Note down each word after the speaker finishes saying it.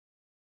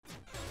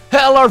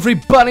Hello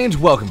everybody and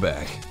welcome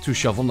back to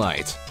Shovel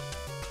Knight.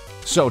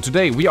 So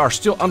today we are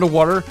still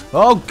underwater.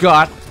 Oh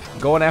god,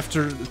 going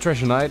after the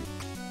treasure knight.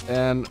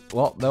 And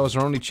well, that was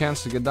our only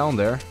chance to get down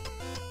there.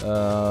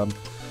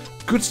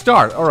 Good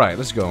start. Alright,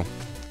 let's go.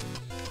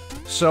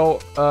 So,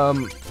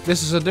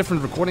 this is a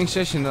different recording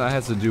session. I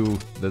had to do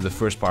the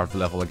first part of the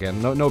level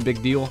again. No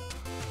big deal.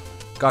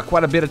 Got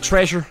quite a bit of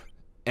treasure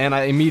and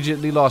I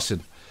immediately lost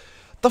it.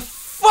 The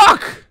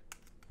fuck?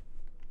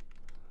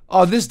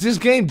 Oh, this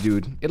game,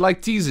 dude. It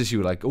like teases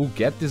you, like, oh,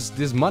 get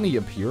this money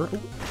up here. Ooh,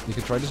 you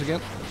can try this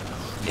again.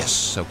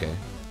 Yes, okay.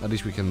 At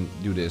least we can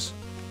do this.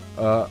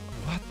 What?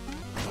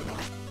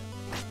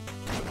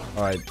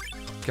 Alright.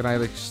 Can I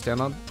like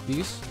stand on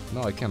these?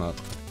 No, I cannot.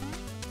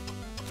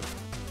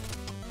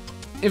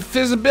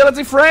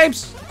 Invisibility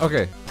frames.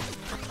 Okay.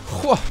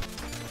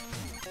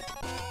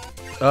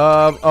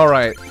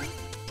 Alright.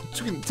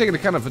 Taking a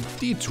kind of a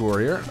detour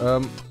here.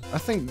 I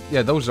think,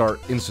 yeah, those are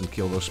instant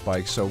kill, those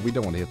spikes, so we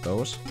don't want to hit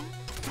those.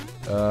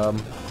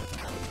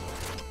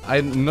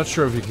 I'm not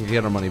sure if we can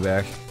get our money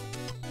back.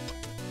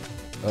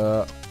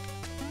 Oh,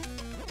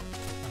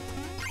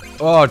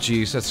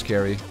 jeez, that's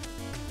scary.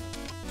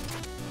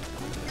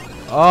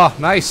 Oh,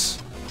 nice!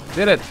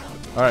 Did it!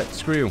 Alright,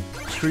 screw you.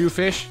 Screw you,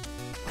 fish.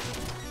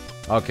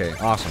 Okay,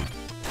 awesome.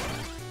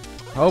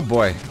 Oh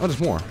boy. Oh,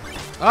 there's more.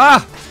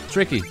 Ah!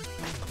 Tricky.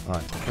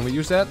 Alright, can we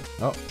use that?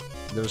 Oh.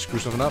 Did I screw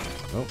something up?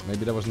 Oh,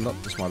 maybe that was not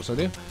the smartest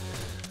idea.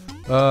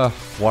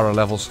 Water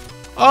levels.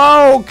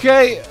 Oh,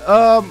 okay.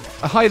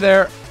 Hi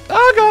there.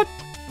 Oh, God.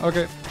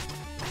 Okay.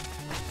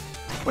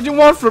 What do you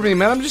want from me,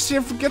 man? I'm just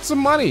here to get some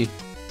money.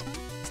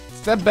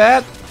 Is that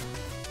bad?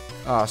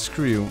 Ah,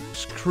 screw you.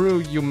 Screw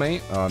you,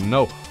 mate.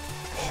 No.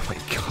 Oh, my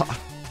God.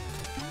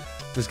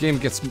 This game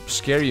gets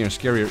scarier and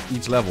scarier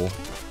each level.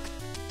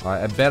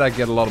 Alright, I bet I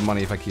get a lot of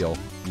money if I kill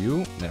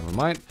you. Never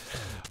mind.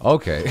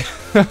 Okay.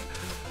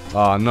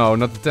 Oh no,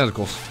 not the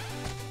tentacles.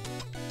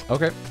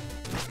 Okay.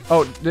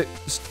 Oh,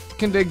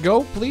 can they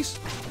go, please?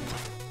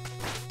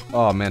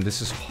 Oh man,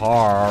 this is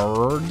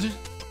hard.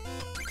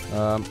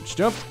 Just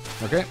jump.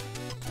 Okay.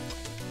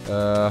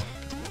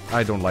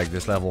 I don't like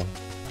this level.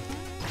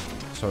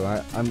 So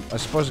I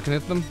suppose I can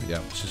hit them.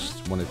 Yeah,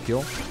 just one hit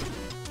kill.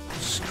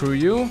 Screw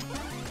you.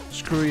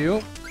 Screw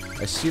you.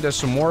 I see there's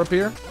some more up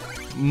here.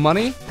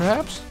 Money,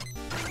 perhaps?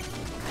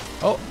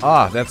 Oh,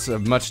 that's a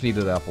much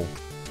needed apple.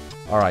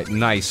 Alright,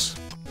 nice.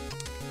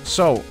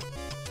 So,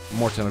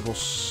 more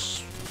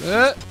tentacles.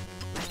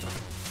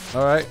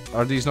 Alright,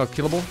 are these not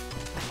killable?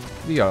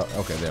 They are.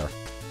 Okay, they are.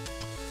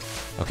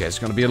 Okay, it's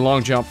gonna be a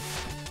long jump.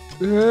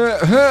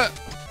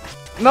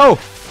 No!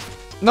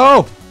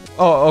 No!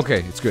 Oh,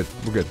 okay, it's good.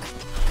 We're good.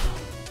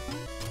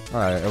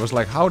 Alright, I was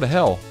like, how the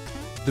hell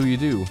do you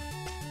do?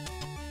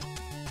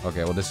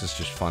 Okay, well, this is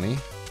just funny.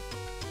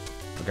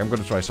 Okay, I'm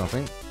gonna try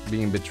something.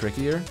 Being a bit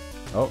trickier.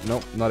 Oh,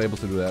 no, not able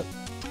to do that.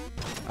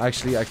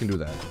 Actually, I can do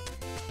that.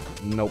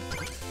 Nope.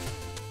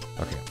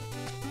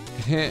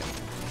 Okay.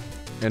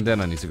 And then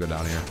I need to go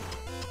down here.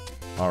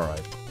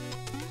 Alright.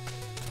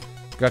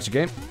 Gotcha,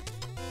 game.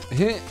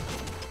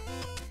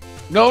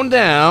 Going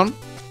down.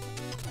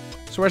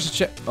 So where's the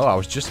check? Oh, I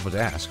was just about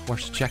to ask.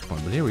 Where's the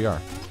checkpoint? But here we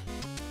are.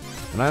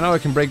 And I know I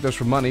can break those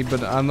for money,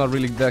 but I'm not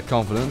really that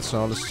confident,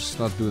 so let's just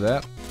not do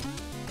that.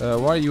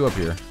 Why are you up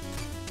here?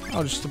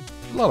 Oh, just a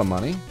lot of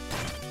money.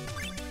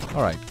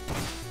 Alright.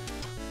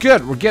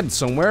 Good, we're getting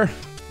somewhere.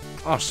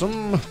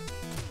 Awesome.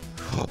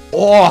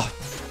 Oh!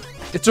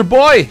 It's our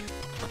boy!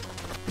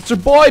 It's our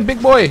boy,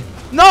 big boy!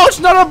 No, it's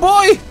not our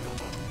boy!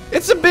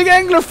 It's a big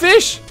angler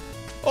fish!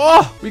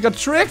 Oh, we got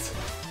tricked!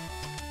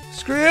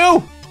 Screw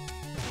you!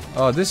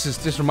 Oh, this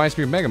reminds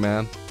me of Mega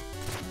Man.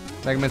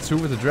 Mega Man 2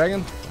 with the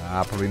dragon?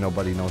 Ah, probably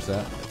nobody knows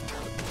that.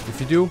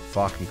 If you do,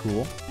 fucking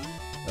cool.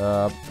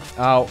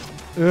 Ow.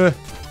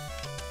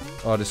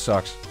 Oh, this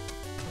sucks.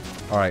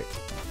 Alright,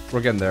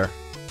 we're getting there.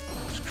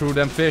 Screw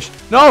them fish.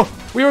 No!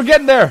 We were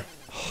getting there!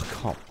 Oh,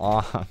 come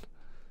on.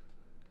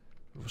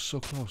 It was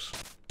so close.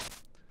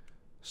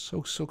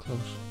 So close.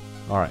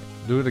 Alright,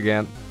 do it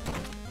again.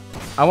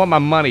 I want my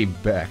money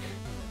back.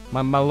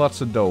 My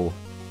lots of dough.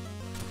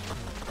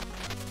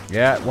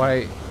 Yeah,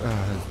 why...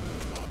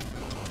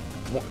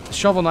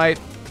 Shovel Knight,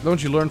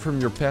 don't you learn from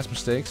your past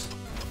mistakes?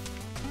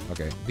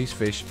 Okay, these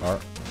fish are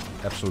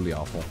absolutely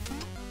awful.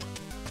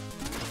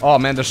 Oh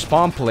man, the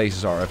spawn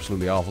places are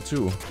absolutely awful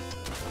too.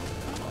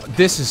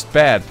 This is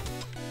bad.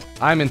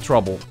 I'm in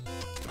trouble.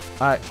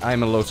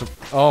 I'm in loads of...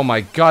 Oh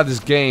my god, this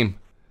game.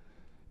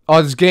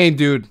 Oh, this game,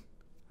 dude.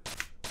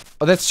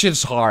 Oh, that shit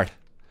is hard.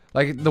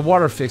 Like, the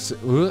water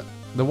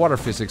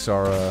physics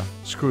are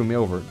screwing me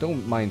over.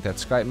 Don't mind that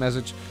Skype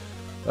message.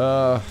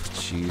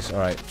 Jeez.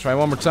 Alright, try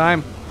one more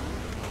time.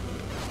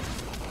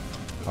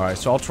 Alright,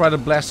 so I'll try to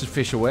blast the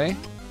fish away.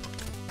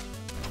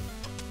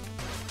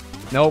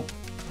 Nope.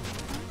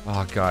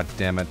 Oh, god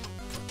damn it.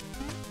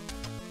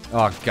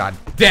 Oh, god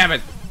damn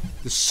it!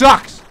 This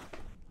sucks!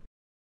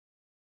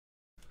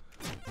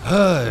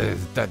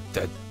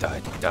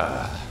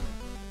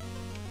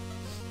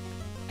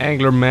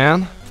 Angler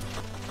man.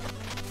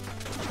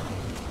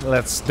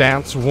 Let's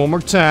dance one more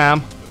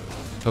time.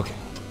 Okay.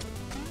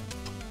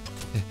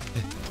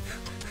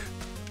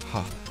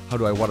 How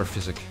do I water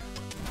physic?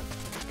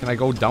 Can I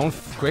go down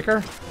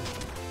quicker?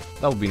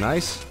 That would be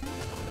nice.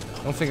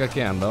 Don't think I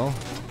can, though.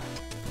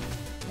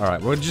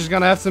 Alright, we're just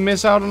gonna have to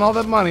miss out on all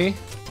that money.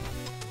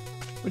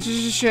 Which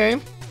is a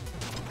shame.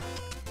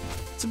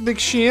 It's a big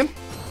shame.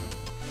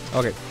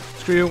 Okay,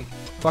 screw you.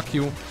 Fuck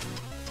you.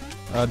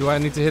 Do I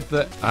need to hit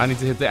the... I need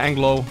to hit the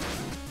Anglo...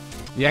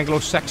 The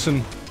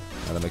Anglo-Saxon.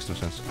 Oh, that makes no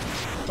sense.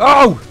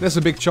 Oh! That's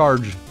a big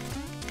charge.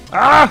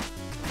 Ah!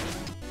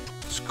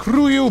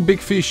 Screw you, big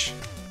fish.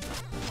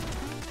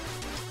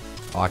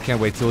 Oh, I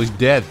can't wait till he's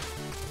dead.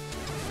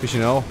 Because,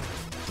 you know,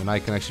 then I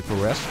can actually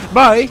progress.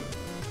 Bye!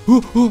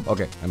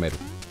 Okay, I made it.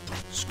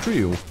 Screw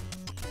you.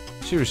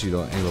 Seriously,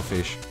 though,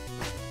 Anglofish.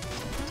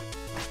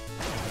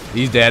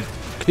 He's dead.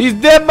 He's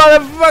dead,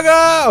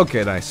 motherfucker!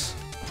 Okay, nice.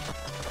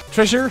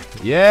 Treasure?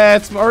 Yeah,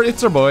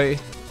 it's our boy.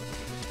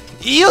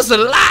 He's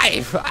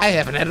alive! I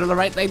haven't had a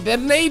right like that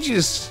in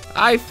ages.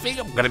 I think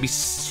I'm gonna be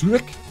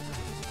sick.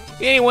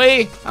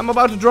 Anyway, I'm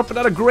about to drop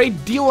another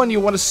great deal on you.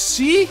 Want to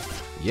see?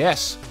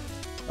 Yes.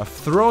 A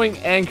throwing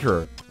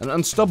anchor. An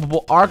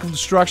unstoppable arc of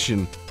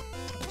destruction.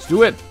 Let's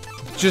do it.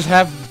 Just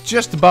have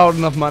just about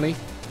enough money.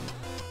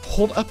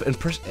 Hold up and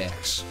press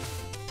X.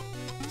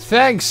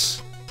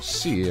 Thanks.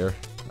 See here.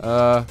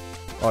 Oh,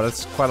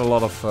 that's quite a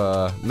lot of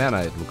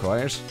mana it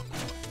requires.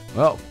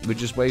 Well, we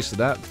just wasted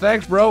that.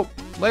 Thanks, bro.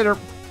 Later.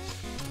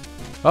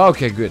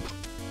 Okay, good.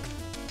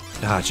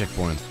 Ah,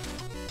 checkpoint.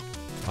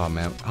 Oh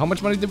man, how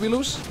much money did we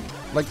lose?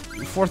 Like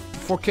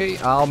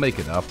 4K? I'll make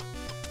it up.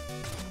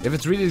 If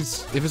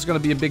it's gonna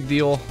be a big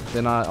deal,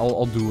 then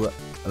I'll do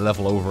a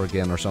level over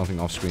again or something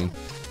off screen.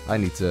 I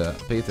need to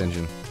pay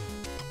attention.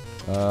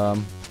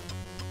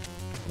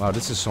 Wow,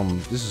 this is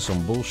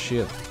some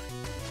bullshit.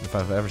 If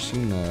I've ever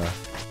seen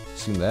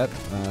that,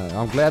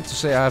 I'm glad to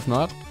say I have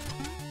not.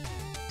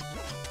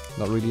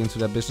 Not really into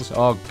that business.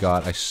 Oh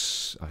god,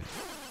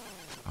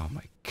 oh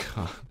my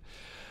god.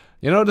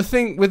 You know, the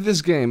thing with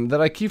this game that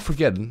I keep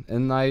forgetting,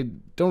 and I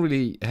don't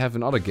really have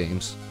in other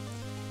games,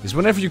 is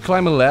whenever you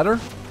climb a ladder...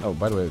 Oh,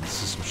 by the way,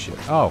 this is some shit.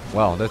 Oh,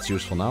 well, that's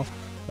useful now.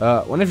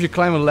 Whenever you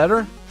climb a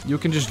ladder, you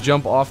can just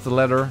jump off the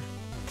ladder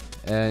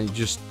and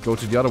just go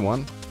to the other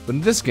one. But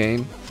in this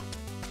game,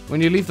 when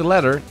you leave the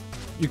ladder,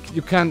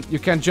 you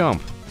can't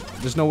jump.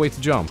 There's no way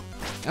to jump.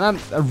 And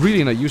I'm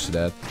really not used to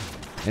that.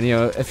 And you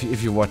know,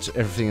 if you watch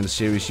everything in the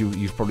series,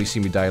 you've probably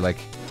seen me die like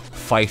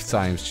 5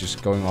 times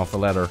just going off the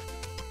ladder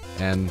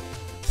and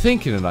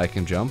thinking that I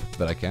can jump,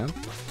 but I can't.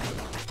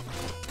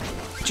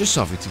 Just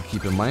something to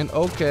keep in mind.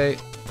 Okay.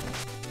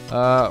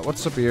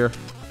 What's up here?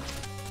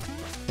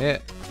 Yeah,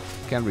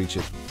 can't reach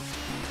it.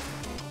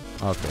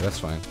 Okay, that's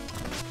fine.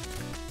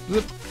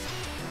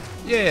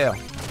 Yeah.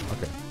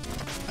 Okay.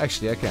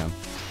 Actually, I can.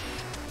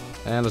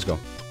 And let's go.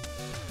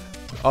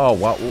 Oh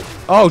wow.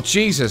 Oh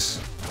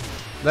Jesus,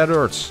 that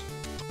hurts.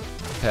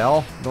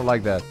 Hell, don't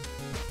like that.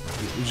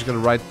 We're just gonna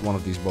ride one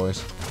of these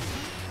boys.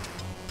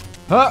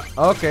 Huh?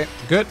 Okay,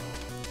 good.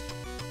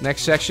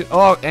 Next section.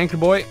 Oh, anchor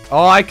boy.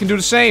 Oh, I can do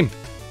the same.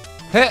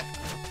 Heh.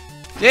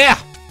 Yeah.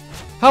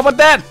 How about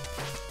that?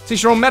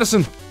 Take your own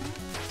medicine.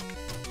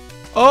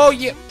 Oh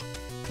yeah.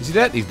 Is he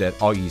dead? He's dead.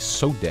 Oh, he's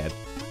so dead.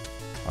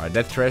 All right,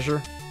 that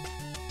treasure.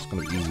 It's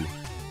gonna be easy,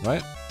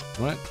 right?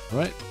 Right?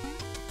 Right?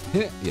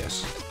 Heh.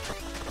 Yes.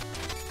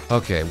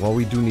 Okay. Well,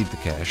 we do need the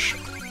cash.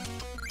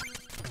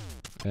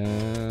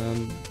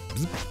 And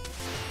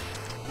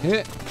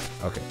heh.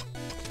 Okay.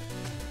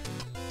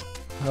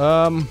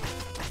 I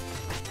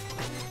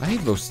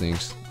hate those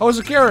things. Oh, it's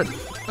a carrot.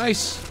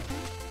 Nice.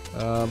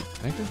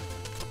 Anchor.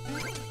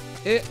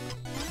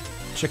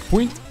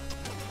 Checkpoint.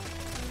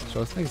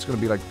 So I think it's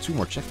gonna be like 2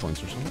 more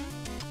checkpoints or something.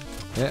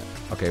 Yeah.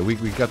 Okay, we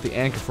got the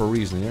anchor for a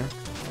reason here.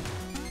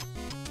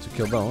 To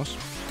kill those.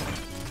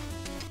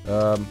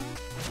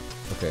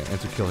 Okay, and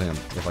to kill him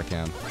if I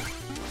can.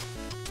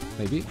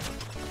 Maybe.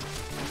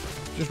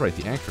 Just right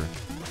the anchor.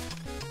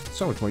 It's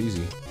so much more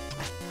easy.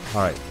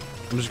 Alright,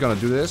 I'm just gonna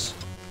do this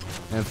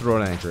and throw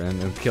an anchor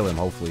and kill him,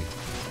 hopefully.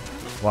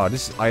 Wow,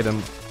 this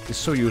item is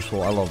so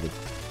useful. I love it.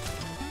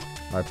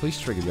 Alright, please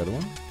trigger the other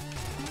one.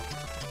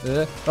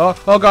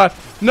 Oh god.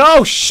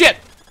 No, shit!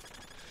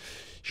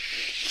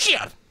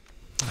 Shit!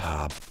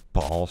 Ah,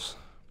 balls.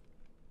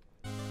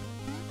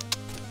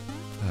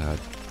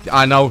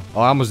 I know.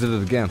 Oh, I almost did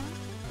it again.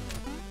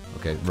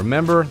 Okay,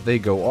 remember, they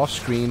go off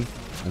screen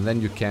and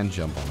then you can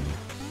jump on them.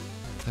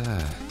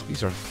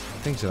 These are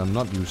things that I'm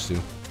not used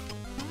to.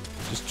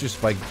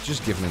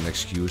 Just giving an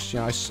excuse.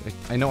 Yeah,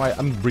 I know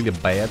I'm really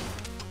bad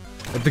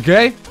at the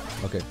game.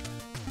 Okay,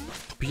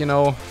 but you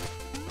know,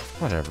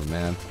 whatever,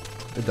 man.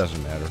 It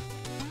doesn't matter.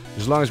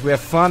 As long as we have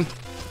fun,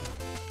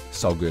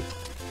 it's all good.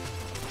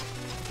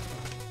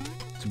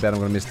 Too bad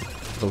I'm gonna miss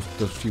those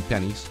few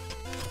pennies.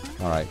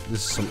 All right,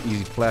 this is some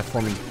easy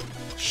platforming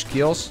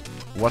skills.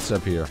 What's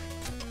up here?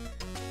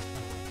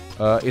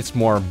 It's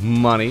more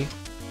money.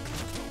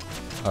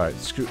 All right,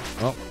 screw.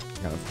 Oh,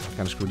 kind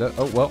of screwed that.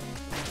 Oh well.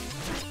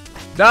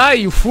 Die,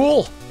 you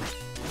fool!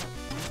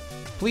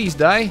 Please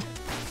die.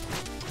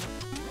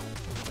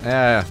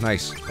 Yeah,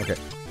 nice. Okay.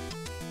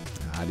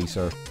 Ah, these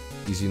are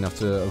easy enough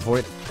to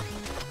avoid.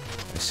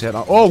 I said,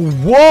 oh,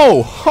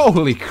 whoa!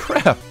 Holy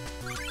crap!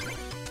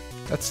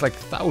 That's like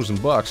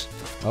 $1,000.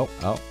 Oh,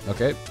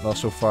 okay. Well,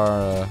 so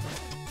far,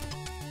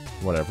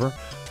 whatever.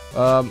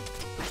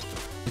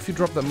 If you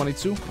drop that money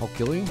too, I'll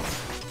kill you.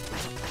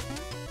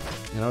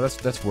 You know,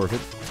 that's worth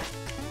it.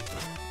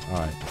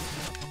 Alright.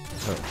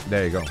 So,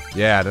 there you go.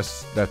 Yeah,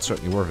 that's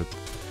certainly worth it.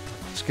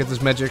 Let's get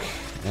this magic,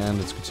 and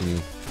let's continue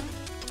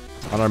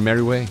on our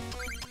merry way.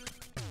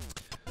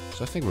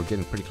 So I think we're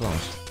getting pretty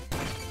close.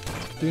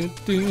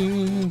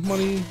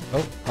 Money.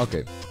 Oh,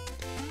 okay.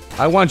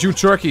 I want you,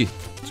 turkey,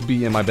 to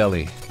be in my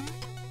belly.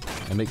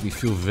 And make me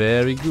feel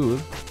very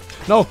good.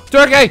 No!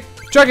 Turkey!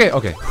 Turkey!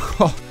 Okay.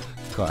 Oh,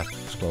 God.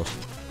 It's close.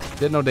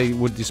 Didn't know they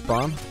would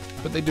despawn,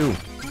 but they do.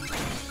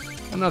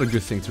 Another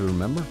good thing to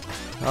remember.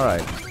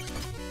 Alright.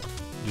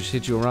 Just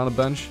hit you around a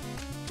bunch.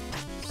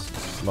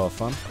 It's a lot of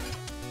fun.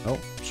 Oh,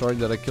 sorry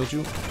that I killed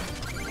you.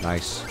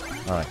 Nice.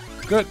 Alright.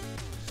 Good.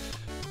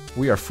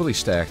 We are fully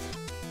stacked.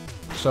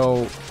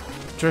 So,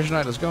 treasure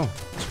night, let's go.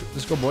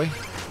 Let's go, boy.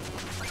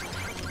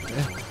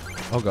 Yeah.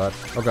 Oh god.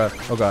 Oh god.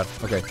 Oh god.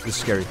 Okay, this is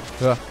scary.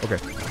 Okay.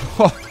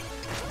 Oh,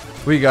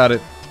 we got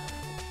it.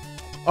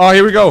 Oh,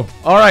 here we go.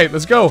 Alright,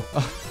 let's go.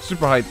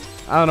 Super hyped.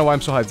 I don't know why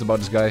I'm so hyped about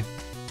this guy.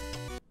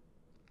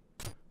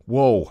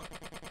 Whoa.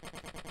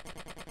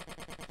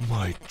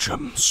 My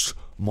gems,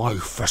 my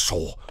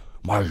vessel,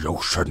 my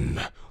ocean,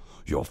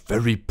 your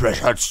very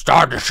precious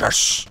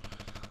stardushes.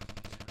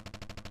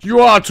 You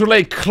are to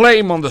lay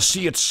claim on the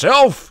sea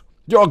itself.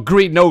 Your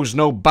greed knows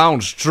no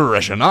bounds,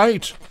 treasure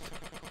knight.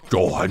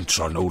 Your hands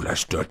are no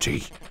less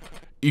dirty,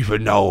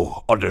 even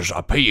now others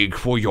are paying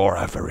for your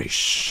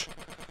avarice.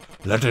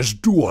 Let us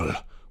duel,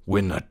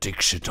 winner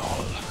takes it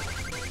all.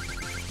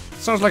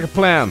 Sounds like a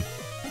plan.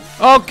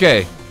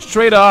 Okay,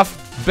 straight off,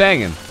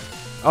 banging.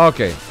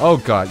 Okay, oh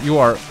god, you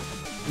are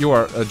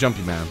a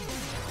jumpy man.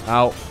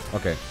 Ow,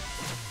 okay.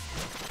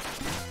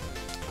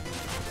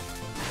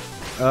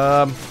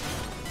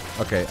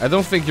 Okay, I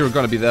don't think you're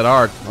gonna be that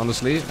hard,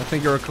 honestly. I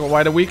think you're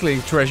quite a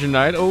weakling, Treasure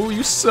Knight. Oh,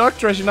 you suck,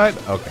 Treasure Knight.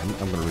 Okay,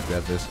 I'm gonna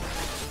regret this.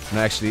 And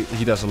actually,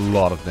 he does a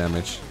lot of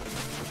damage.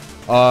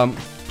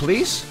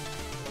 Please?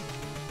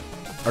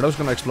 Are those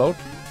gonna explode?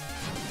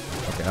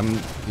 Okay,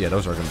 yeah,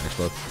 those are gonna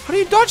explode. How do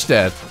you dodge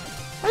that?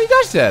 How do you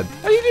dodge that?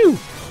 How do you do?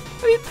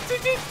 How do you...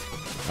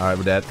 Alright,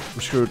 we're dead.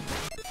 We're screwed.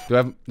 Do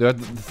I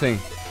have the thing?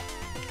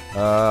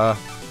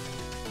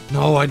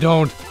 No, I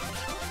don't.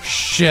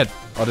 Shit.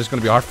 Oh, this is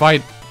gonna be a hard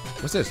fight.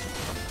 What's this?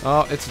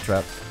 Oh, it's a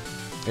trap.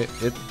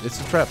 It's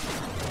a trap.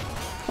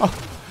 Oh,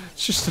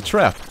 it's just a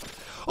trap.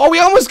 Oh, we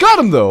almost got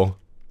him though.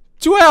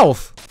 2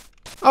 health.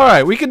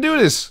 Alright, we can do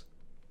this.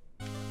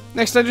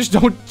 Next time, just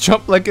don't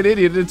jump like an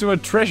idiot into a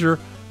treasure.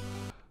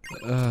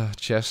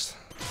 Chest.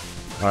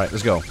 Alright,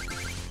 let's go.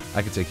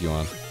 I can take you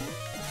on.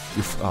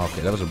 Oh,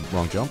 okay, that was a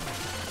wrong jump.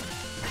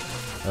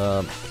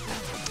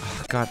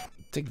 God,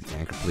 take the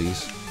anchor,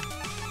 please.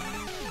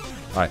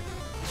 Alright,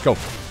 let's go.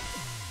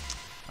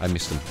 I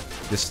missed him.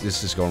 This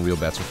is going real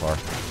bad so far.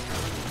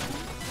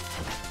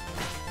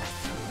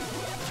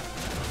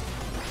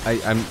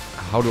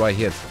 How do I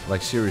hit?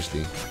 Like,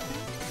 seriously.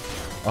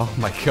 Oh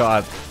my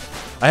god.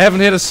 I haven't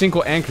hit a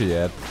single anchor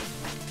yet.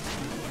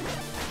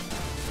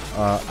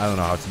 I don't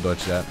know how to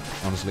dodge that,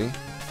 honestly.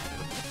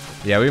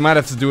 Yeah, we might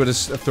have to do it a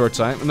 3rd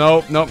time.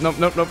 No.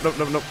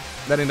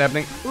 That ain't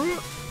happening.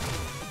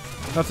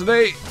 Not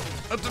today.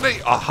 Not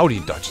today. Oh, how do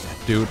you dodge that,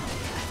 dude?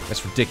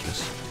 That's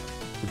ridiculous.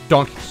 We're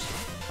donkeys.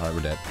 Alright,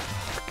 we're dead.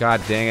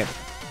 God dang it.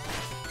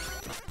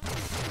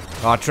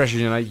 Oh, Treasure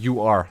Knight, you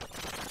are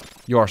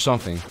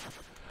something.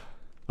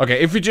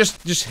 Okay, if we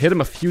just hit him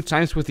a few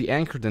times with the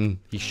anchor, then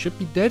he should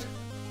be dead.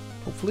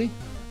 Hopefully.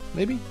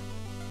 Maybe.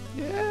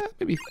 Yeah,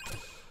 maybe.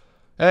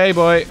 Hey,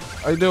 boy.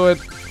 How you doing?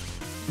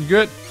 You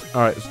good?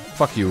 Alright,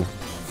 fuck you.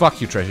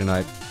 Fuck you, Treasure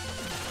Knight.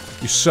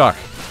 You suck.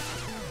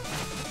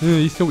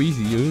 He's so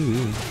easy.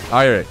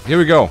 Alright, here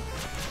we go.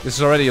 This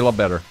is already a lot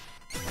better.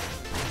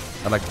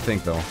 I'd like to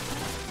think, though.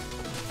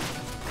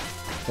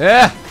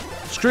 Yeah!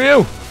 Screw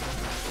you!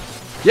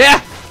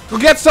 Yeah! Go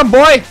get some,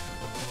 boy!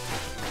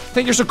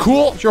 Think you're so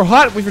cool? You're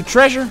hot with your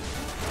treasure?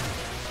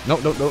 No,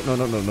 damn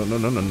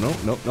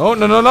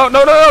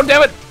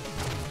it!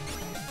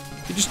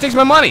 He just takes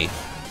my money!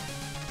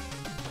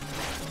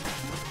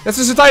 That's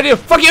his entire deal!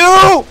 Fuck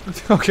you!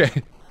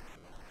 Okay.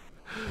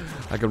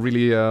 I got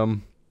really,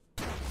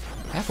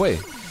 halfway.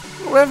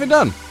 What have we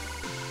done?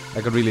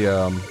 I got really,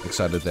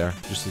 excited there,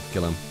 just to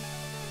kill him.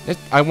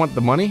 I want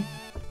the money.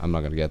 I'm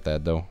not gonna get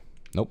that, though.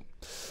 Nope.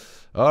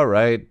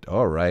 Alright.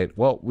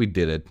 Well, we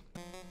did it.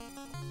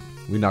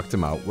 We knocked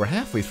him out. We're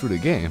halfway through the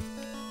game.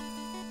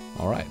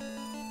 Alright.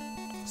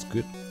 That's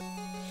good.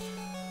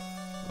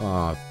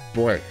 Oh,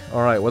 boy.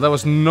 Alright, well, that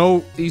was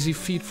no easy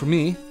feat for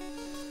me.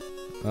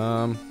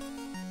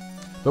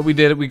 But we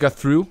did it. We got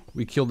through.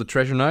 We killed the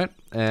Treasure Knight.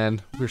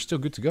 And we're still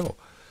good to go.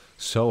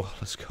 So,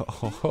 let's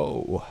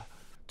go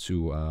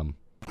to,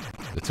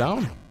 the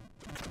town?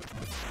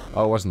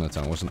 Oh, it wasn't a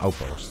town. It was an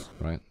outpost,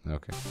 right?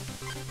 Okay.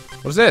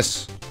 What is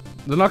this?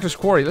 The Knockers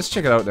Quarry. Let's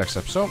check it out next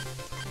episode.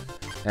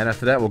 And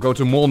after that, we'll go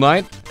to Mole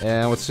Night.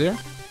 And what's here?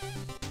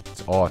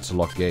 It's Oh, it's a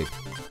locked gate.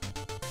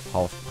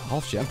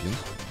 Half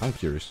champions? I'm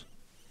curious.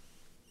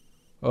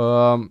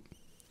 Hello,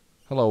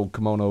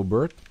 kimono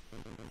bird.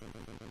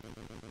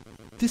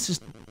 This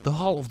is the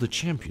Hall of the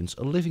Champions,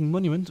 a living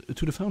monument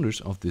to the founders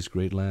of this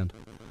great land.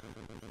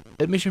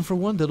 Admission for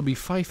one, that'll be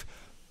 $5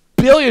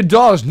 billion.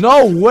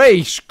 No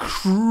way!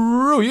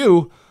 Screw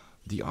you!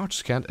 The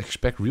arts can't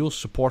expect real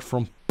support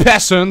from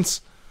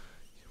peasants.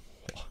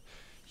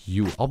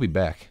 I'll be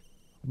back.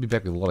 I'll be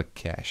back with a lot of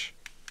cash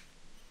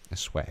and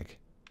swag.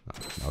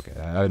 Oh, okay,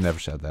 I never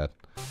said that.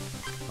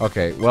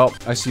 Okay, well,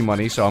 I see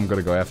money, so I'm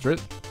gonna go after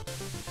it.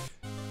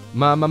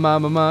 Mama,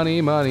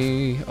 money,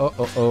 money.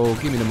 Oh,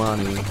 give me the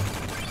money.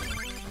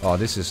 Oh,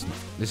 this is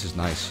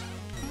nice.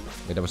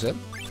 Wait, that was it?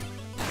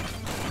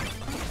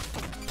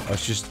 Oh,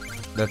 it's just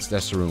that's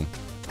the room.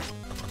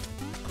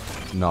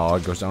 No,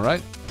 it goes down,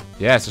 right?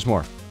 Yes, there's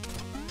more.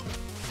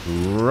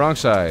 Wrong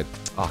side.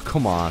 Oh,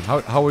 come on.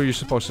 How are you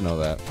supposed to know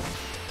that?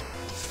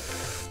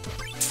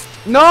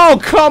 No,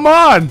 come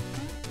on!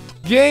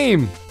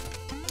 Game!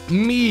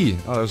 Me!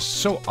 Oh, that was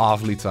so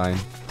awfully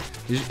timed.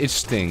 It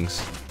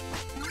stings.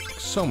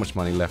 So much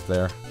money left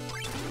there.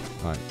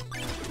 Alright.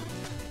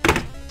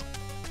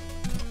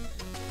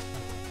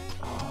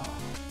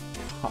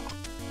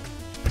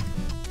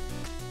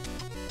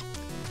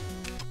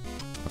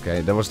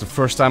 Okay, that was the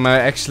first time I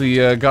actually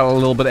got a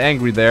little bit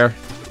angry there.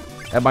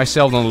 At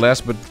myself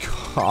nonetheless, but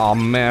oh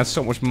man,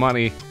 so much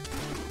money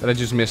that I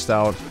just missed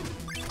out.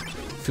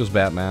 Feels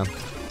bad, man.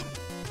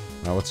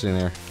 Now what's in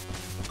here?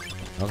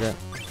 Okay.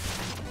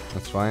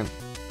 That's fine.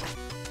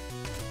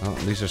 Oh,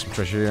 at least there's some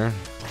treasure here.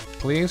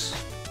 Please?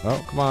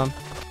 Oh, come on.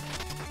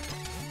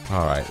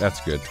 Alright,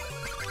 that's good.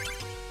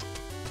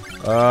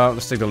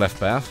 Let's take the left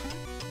path.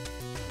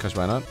 Because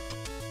why not?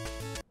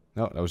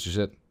 No, that was just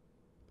it.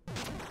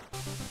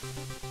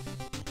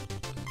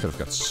 Could have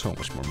got so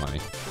much more money.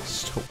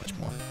 So much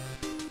more.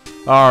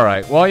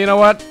 Alright, well, you know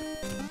what?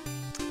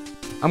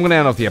 I'm gonna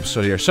end off the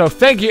episode here. So,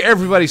 thank you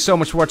everybody so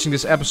much for watching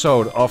this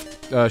episode of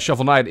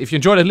Shovel Knight. If you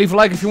enjoyed it, leave a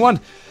like if you want.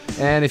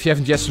 And if you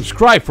haven't yet,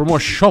 subscribe for more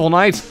Shovel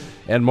Knight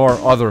and more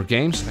other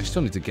games. I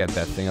still need to get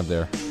that thing up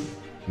there.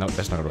 No,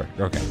 that's not gonna work.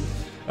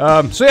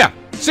 Okay. So yeah,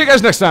 see you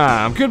guys next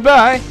time.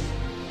 Goodbye.